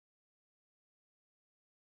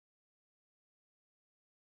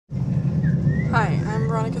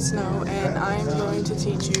Veronica Snow, and I'm going to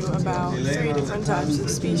teach you about 3 different types of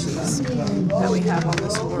species that we have on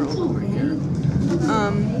this world over here.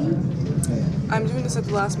 I'm doing this at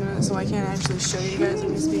the last minute, so I can't actually show you guys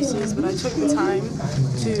any species, but I took the time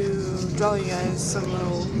to draw you guys some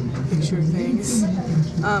little picture things.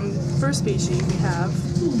 First species we have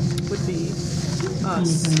would be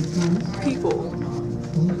us, people.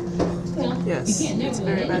 Yes, it's a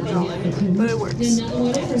very bad drawing, but it works.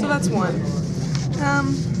 So that's one.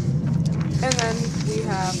 And then we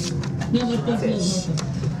have fish.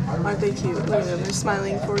 Aren't they cute? Look at them, they're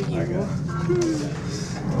smiling for you.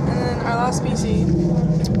 And then our last species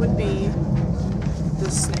would be the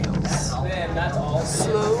snails.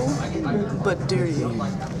 Slow, but dirty.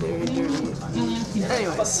 Very dirty.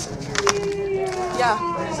 Anyways, yeah,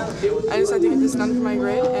 I just had to get this done for my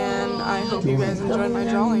grade, and I hope you guys enjoyed my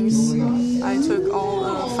drawings. I took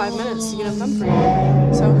all 5 minutes to get them done for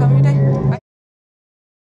you. So